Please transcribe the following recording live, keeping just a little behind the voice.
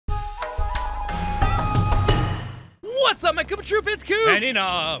What's up, my Koopa Troop? It's Koops! Hanging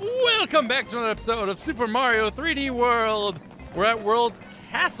up. Welcome back to another episode of Super Mario 3D World. We're at World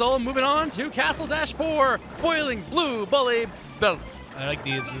Castle, moving on to Castle Dash 4, Boiling Blue Bully Belt. I like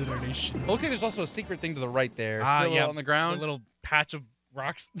the alliteration. It looks like there's also a secret thing to the right there. Still Yeah, on the ground. A little patch of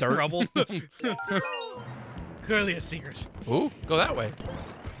rocks, Dirt. rubble. Clearly a secret. Ooh, go that way.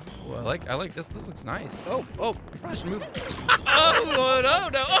 Ooh, I like this. This looks nice. Oh, You probably should move. oh,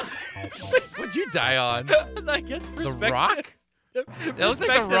 no. What'd you die on? I guess The perspective. rock? That looks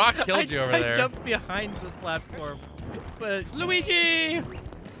like the rock killed you over there. I jumped behind the platform. But Luigi!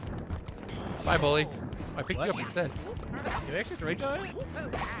 Bye, bully. I picked you up What? instead. you actually have to rage on it?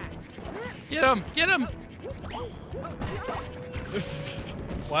 Get him! Get him!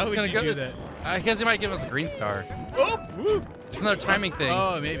 Why would Gonna you go do this- that? I guess he might give us a green star. Oh, woo. It's another timing thing.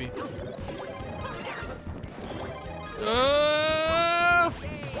 Oh, maybe. Oh!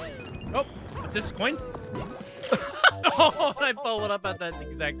 Oh, is this coins? Oh, I followed up at that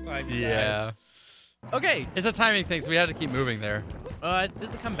exact time. Yeah. Okay. It's a timing thing, so we had to keep moving there.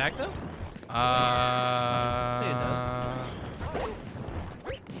 Does it come back though?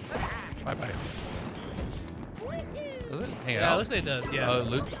 Bye-bye. Does it? Hang Yeah, out? it looks like it does. Yeah. Oh, it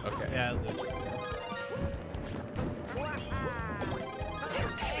loops? Okay. Yeah, it loops.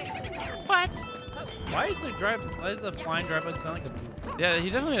 What? Why is the flying drive button sound like a boo? Yeah, he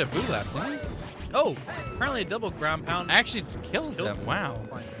definitely had a boo lap, didn't he? Oh, apparently a double ground pound Actually kills them. them. Wow.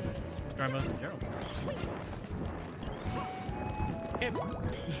 Flying drive buttons in general.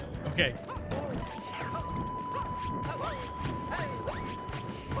 Okay.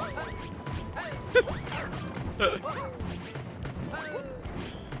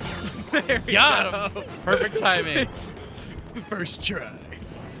 There we Got go. him. Perfect timing. First try.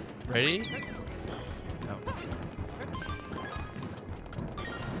 Ready? No.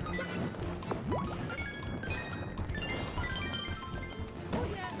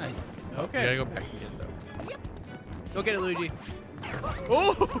 Nice. Okay. You gotta go back again, though. Go get it, Luigi.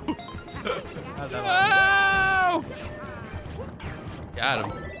 Oh! How'd that Oh! Got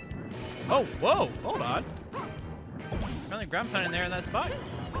him. Oh, whoa, hold on. Apparently ground pound in there in that spot.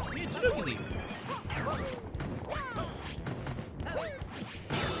 Me and Tanuki leave.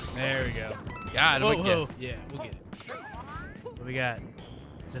 There we go. Got him Whoa, again. whoa. Yeah, we'll get it. What we got?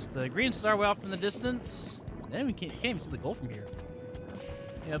 Just the green star way off in the distance. Then we can't even see the goal from here.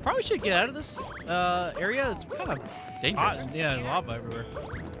 Yeah, probably should get out of this area. It's kind of Dangerous. hot. Yeah, lava everywhere.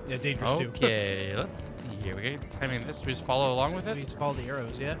 Yeah, dangerous too. Okay, let's see here. We got timing this. We just follow along with it. We just follow the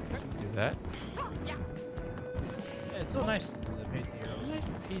arrows, yeah? Do that. Yeah, it's so nice to paint the arrows. Nice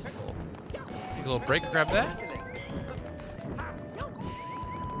and peaceful. Take a little break. Grab that.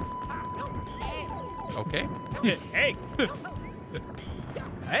 Okay. Hey!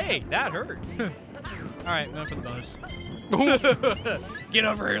 Hey, that hurt. All right, going for the bonus. Get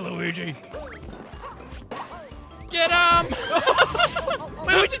over here, Luigi. Get him!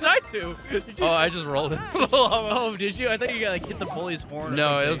 Wait, what'd you die to? Did you... Oh, I just rolled it. Oh, did you? I thought you got like hit the bully's horn. Or No,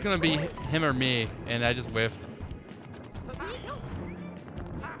 something. it was gonna be him or me, and I just whiffed.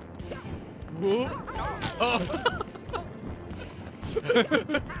 Whoop. Oh.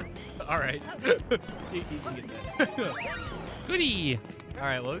 All right. You can get that. Goodie. All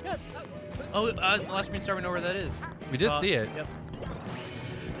right, what we got? Oh, the last green star, we know where that is. We did see it. Yep.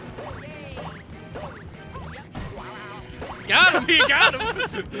 Got him! You got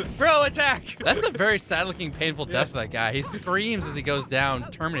him! Bro, attack! That's a very sad-looking, painful death for that guy. He screams as he goes down,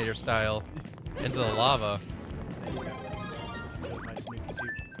 Terminator style, into the lava.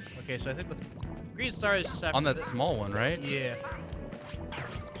 Okay, so I think the green star is just after On that the- small one, right? Yeah.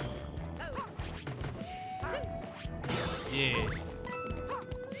 Yeah.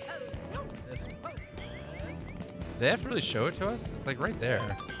 This one. They have to really show it to us? It's like right there.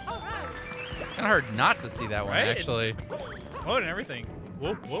 Kind of hard not to see that one, Right? actually. Oh, and everything.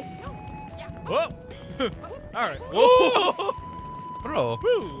 Whoop, whoop. Whoop. All right. Whoa! Bro.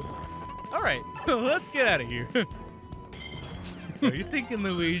 Woo. All right. Let's get out of here. What are you thinking,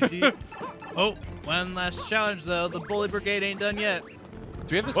 Luigi? Oh, one last challenge, though. The bully brigade ain't done yet. Do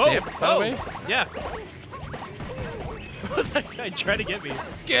we have the stamp, by the way? Yeah. That guy tried to get me.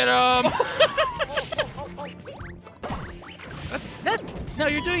 Get him! That's no,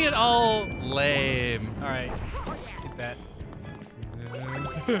 you're doing it all lame. All right. Get that.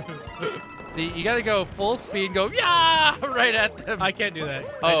 See, you gotta go full speed, go yeah, right at them. I can't do that.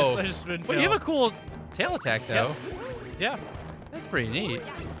 Oh. I just spin tail. Well, you have a cool tail attack though. Yeah. That's pretty neat.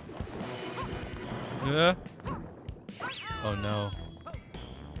 Yeah. Oh no.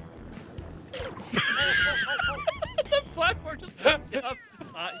 The platform just lifts you up.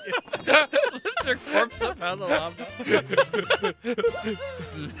 taught you. Lifts her corpse up out of the lava.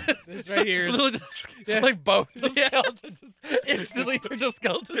 This right here is like bones of skeleton, just instantly turn to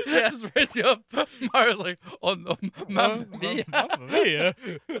skeleton. Just raise you up. Mario's like, oh no, mamma mia. Mamma mia.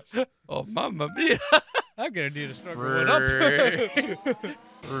 Oh, mamma mia. I'm gonna need a struggle one up.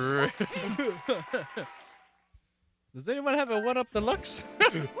 Does anyone have a 1-up deluxe?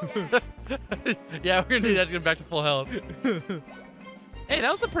 Yeah, we're gonna need that to get back to full health. Hey,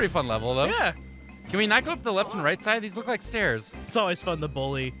 that was a pretty fun level, though. Yeah. Can we not go up the left and right side? These look like stairs. It's always fun to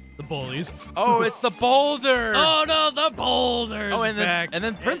bully the bullies. Oh, it's the boulder. Oh no, the boulder's Oh, and back.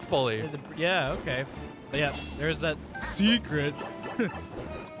 then Prince Bully. Yeah, okay. But yeah, there's that secret. I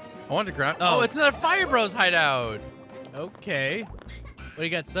wanted to grab. Oh, it's another Fire Bros hideout. Okay. What do you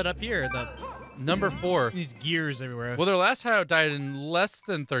got set up here? Number 4. These gears everywhere. Well, their last hideout died in less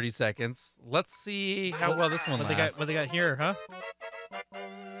than 30 seconds. Let's see how well this one lasts. What they got here, huh?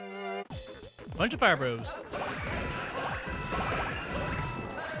 Bunch of Fire Bros.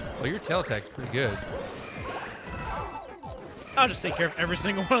 Well, your tail attack's pretty good. I'll just take care of every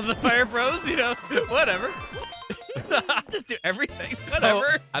single one of the Fire Bros, you know, whatever. I'll just do everything, whatever.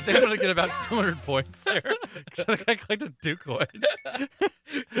 So, I think I'm going to get about 200 points here. Because I think I collected 2 coins.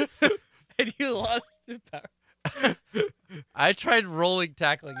 And you lost your power. I tried rolling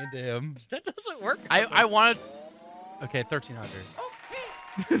tackling into him. That doesn't work. I wanted... Okay,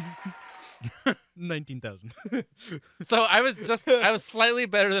 1,300. 19,000. So I was slightly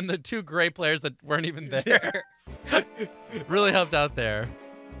better than the 2 gray players that weren't even there. Really helped out there.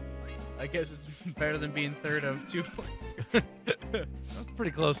 I guess it's better than being third of 2 players. That's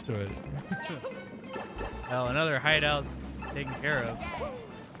pretty close to it. Well, another hideout taken care of.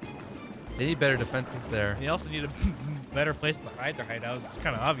 They need better defenses there. They also need a better place to hide their hideout. It's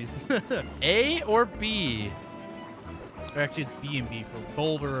kind of obvious. A or B? Or actually, it's B and B for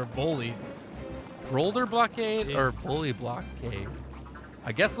boulder or bully. Boulder blockade or bully blockade?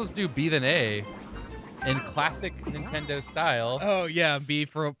 I guess let's do B then A. In classic Nintendo style. Oh, yeah, B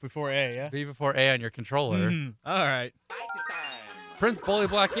before A, yeah? B before A on your controller. All right. Prince Bully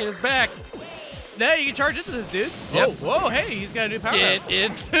Blockade is back. Now you can charge into this dude. Yep. Whoa, hey, he's got a new power. Get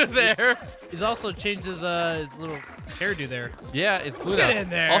into there. He's also changed his little hairdo there. Yeah, it's blue Get now. in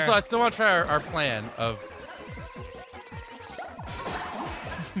there. Also, I still want to try our plan of...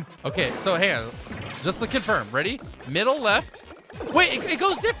 Okay, so hang on. Just to confirm. Ready? Middle left. Wait, it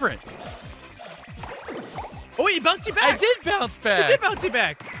goes different. Oh, he bounced you back. I did bounce back. He did bounce you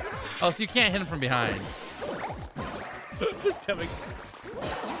back. Oh, so you can't hit him from behind. This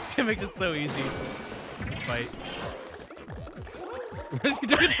makes it so easy. This fight. What is he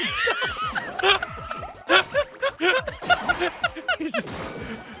doing? He's just...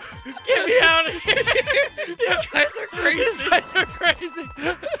 Get me out of here! These guys are crazy. These guys are crazy.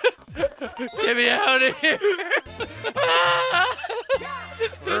 Get me out of here!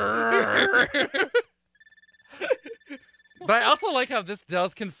 But I also like how this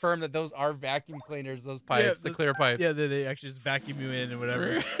does confirm that those are vacuum cleaners, those pipes, the clear pipes. Yeah, they actually just vacuum you in and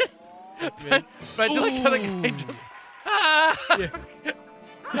whatever. but I do like how the guy just... Yeah.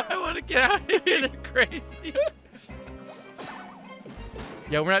 I want to get out of here. They're crazy.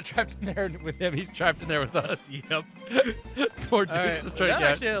 Yeah, we're not trapped in there with him. He's trapped in there with us. Yep. Poor dude just trying to get out.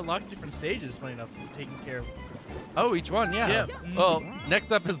 That actually unlocks different stages, funny enough, taking care of. Oh, each one, yeah. Yeah. Well,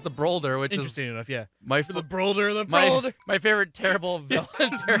 next up is the Boulder, which Interesting enough, yeah. my The Boulder, my favorite terrible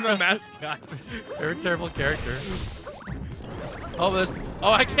villain, terrible mascot. favorite terrible character. Oh,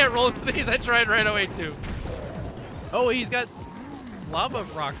 I can't roll into these. I tried right away too. Oh, he's got lava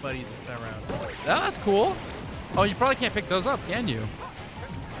rock buddies this time around. Oh, that's cool. Oh, you probably can't pick those up, can you?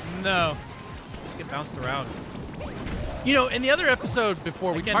 No. Just get bounced around. You know, in the other episode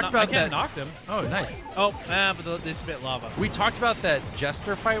before, we talked about I can't that. knock them. Oh, nice. Oh, but they spit lava. We talked about that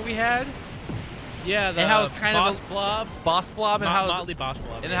Jester fight we had. Yeah, the and how it's kind boss of blob. Boss blob, and how Motley boss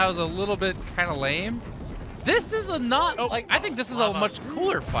blob. and how it was a little bit kind of lame. This is a not like I think this is a much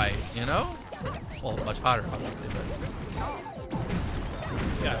cooler fight, you know? Well, much hotter, obviously, but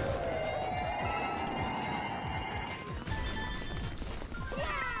yeah.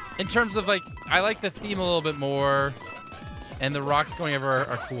 in terms of like, I like the theme a little bit more, and the rocks going everywhere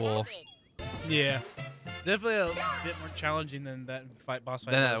are cool. Yeah, definitely a bit more challenging than that boss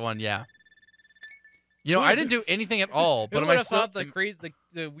fight. Than that one, yeah. You know, I didn't do anything at all, but I am I still? thought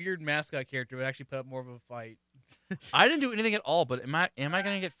the weird mascot character would actually put up more of a fight. I didn't do anything at all, but am I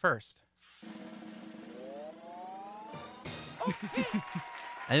gonna get first?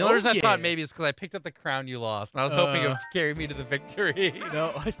 And the only reason I thought maybe is because I picked up the crown you lost, and I was hoping it would carry me to the victory.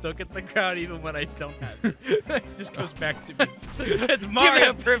 No, I still get the crown even when I don't have it. It just goes back to me. It's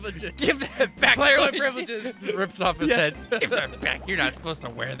Mario privileges. Give that back. Player privileges. Just rips off his head. Give that back. You're not supposed to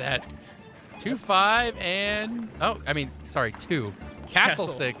wear that. 2, 5, and... Oh, I mean, sorry, 2. Castle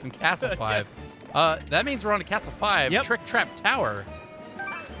 6 and Castle 5. That means we're on to Castle 5. Yep. Trick Trap Tower.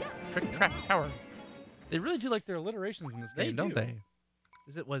 Trick Trap Tower. They really do like their alliterations in this game, don't they?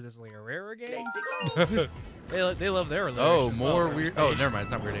 Was this like a rarer game? they love their alliterations. Oh, more weird. Oh, never mind.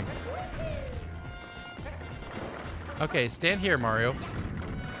 It's not weirding. Okay, stand here, Mario.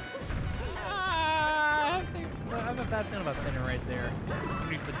 I have a bad feeling about standing right there.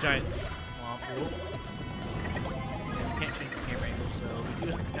 Underneath the giant swamp. Yeah, we can't change the camera angle, so we do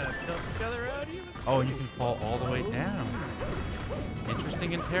have to kind of help each other out here. Oh, and you can fall all the way down.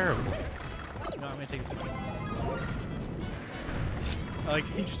 Interesting and terrible. No, I'm gonna take this one. I like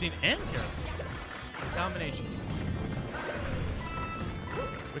interesting and terrible. Combination.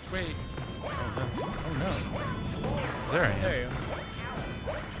 Which way? Oh no. There I am. There you go.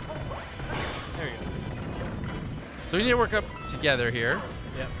 There you go. So we need to work up together here.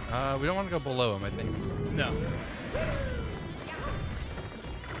 Yep. We don't want to go below him, I think. No.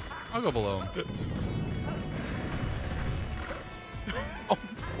 I'll go below him. Oh,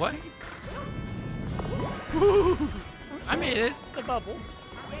 what? I made it. The bubble.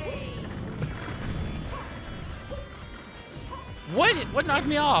 What knocked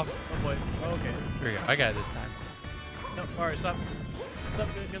me off? Oh boy. Oh, okay. Here we go. I got it this time. No, alright, stop. Stop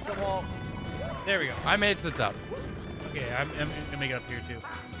against the wall. There we go. I made it to the top. Okay, I'm gonna make it up here too.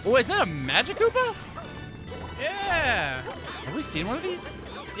 Oh, is that a Magic Koopa? Yeah. Have we seen one of these?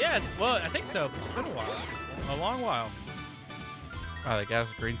 Yeah. Well, I think so. It's been a while. A long while. Wow, that guy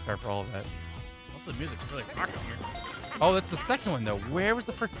was a green star for all of that. Also, the music's really rocking here. Oh, that's the second one though. Where was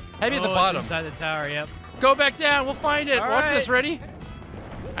the first? Maybe at the It's bottom. inside the tower. Yep. Go back down. We'll find it. All Watch right. this. Ready?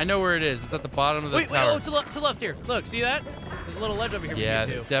 I know where it is. It's at the bottom of the Wait, tower. oh, to left here. Look, see that? There's a little ledge over here Yeah, for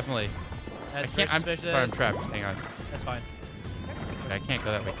you too. definitely. That's I can't. I'm suspicious. sorry, I'm trapped. Hang on. That's fine. I can't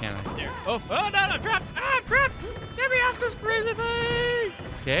go that way, can I? There. Oh, no, I'm trapped. Ah, I'm trapped. Get me off this crazy thing.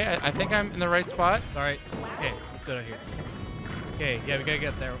 Okay, I think I'm in the right spot. Sorry. Okay, let's go down here. Okay, yeah, we gotta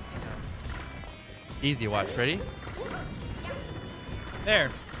get there. Easy. Watch. Ready?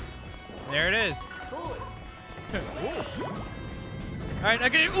 There. There it is. All right, now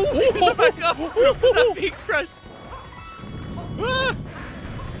get it. Ooh, he's back up. Not being crushed. Ah.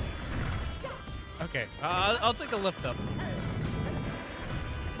 Okay, I'll take a lift up.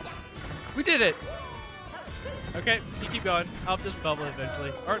 We did it. Okay, you keep going. I'll just bubble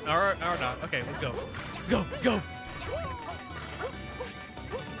eventually. Or not. Okay, let's go. Let's go. Let's go.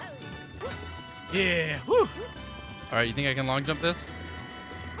 Yeah. Woo. All right. You think I can long jump this?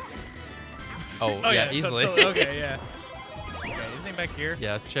 Oh yeah, easily. Okay, yeah. Okay, anything back here?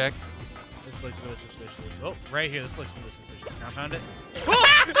 Yeah, let's check. This looks really suspicious. Oh, right here. This looks really suspicious. Now I found it.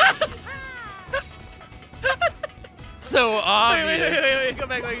 So obvious. Wait. Go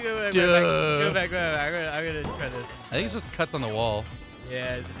back. Go back. I'm gonna try this. I think it's just cuts on the wall.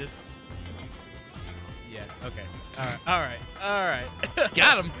 Yeah, is it just... Yeah, okay. All right.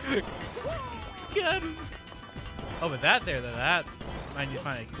 Got him. Got him. Oh, but that there, though, that... I need to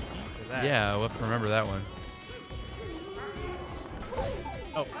find a key for that. Yeah, we'll have to remember that one.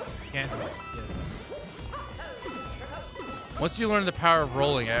 Oh, can't. Yeah. Once you learn the power of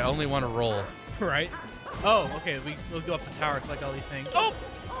rolling, I only want to roll. Right? Oh, okay. We'll go up the tower, collect all these things. Oh!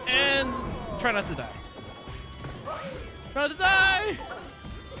 And try not to die. Try not to die!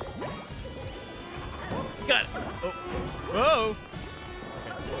 Got it. Oh. Whoa!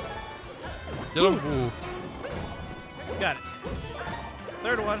 Get him. Ooh. Got it.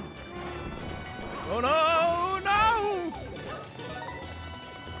 Third one. Oh no!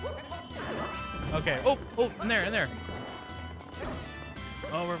 Okay. Oh, in there.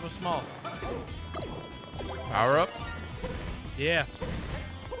 Oh, we're small. Power up. Yeah.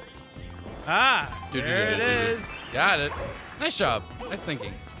 Ah, there it is. Got it. Nice job. Nice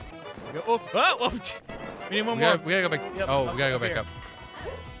thinking. Oh, we need one more. We gotta go back. Yep, oh, we gotta go back here. up.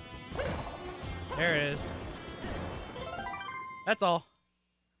 There it is. That's all.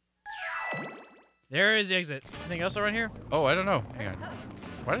 There is the exit. Anything else around here? Oh, I don't know. Hang on.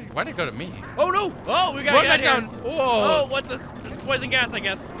 Why did it go to me? Oh no! Oh, we gotta Run get back out down. of here. Whoa. Oh, what's this? Poison gas, I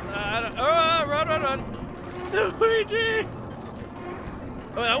guess. Run. Luigi!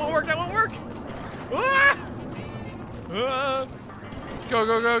 Oh, that won't work. Ah!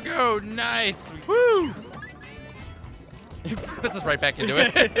 Go. Nice. Woo. Puts us right back into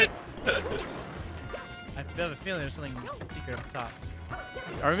it. I have a feeling there's something secret up top.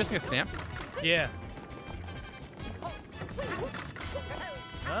 Are we missing a stamp? Yeah.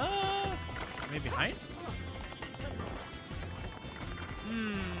 Maybe behind?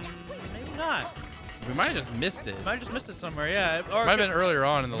 Maybe not. We might have just missed it. Might have just missed it somewhere, yeah. Or Might have been earlier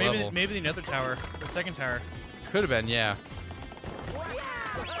on in the maybe, level. Maybe the other tower, the second tower. Could have been, yeah.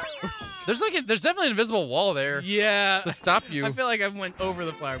 There's definitely an invisible wall there. Yeah. To stop you. I feel like I went over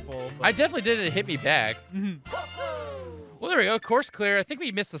the flagpole. I definitely did it hit me back. Well, there we go. Course clear. I think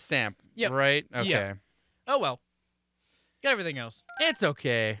we missed the stamp. Yep. Right? Okay. Yeah. Oh, well. Got everything else. It's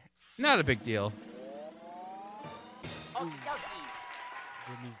okay. Not a big deal. We'll lose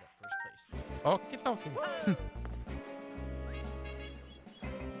that first place. Okay.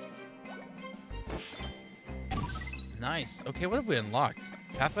 Nice. Okay, what have we unlocked?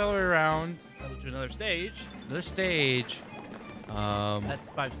 Path all the way around. Go to another stage. Another stage. That's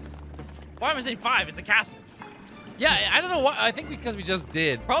 5. Why am I saying 5? It's a castle. Yeah, I don't know why. I think because we just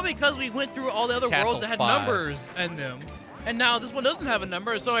did. Probably because we went through all the other Castle worlds that had 5. numbers in them. And now this one doesn't have a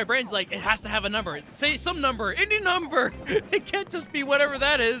number, so my brain's like, it has to have a number. Say some number, any number. It can't just be whatever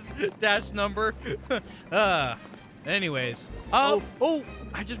that is. Dash number. Anyways. Oh,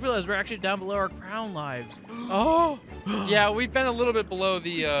 I just realized we're actually down below our crown lives. Oh. Yeah, we've been a little bit below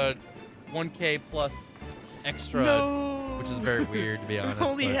the 1K plus extra. No. Which is very weird, to be honest. We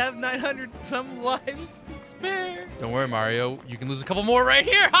only but have 900 some lives to spare. Don't worry, Mario. You can lose a couple more right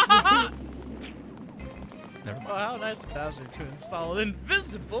here. Ha ha ha. Never mind. Oh, how nice of Bowser to install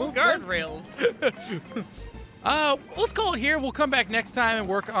invisible guardrails. Let's call it here. We'll come back next time and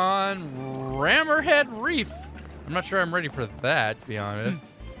work on Rammerhead Reef. I'm not sure I'm ready for that, to be honest.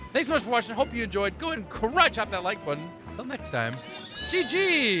 Thanks so much for watching. Hope you enjoyed. Go ahead and crunch up that like button. Until next time,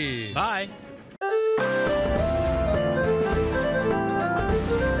 GG. Bye.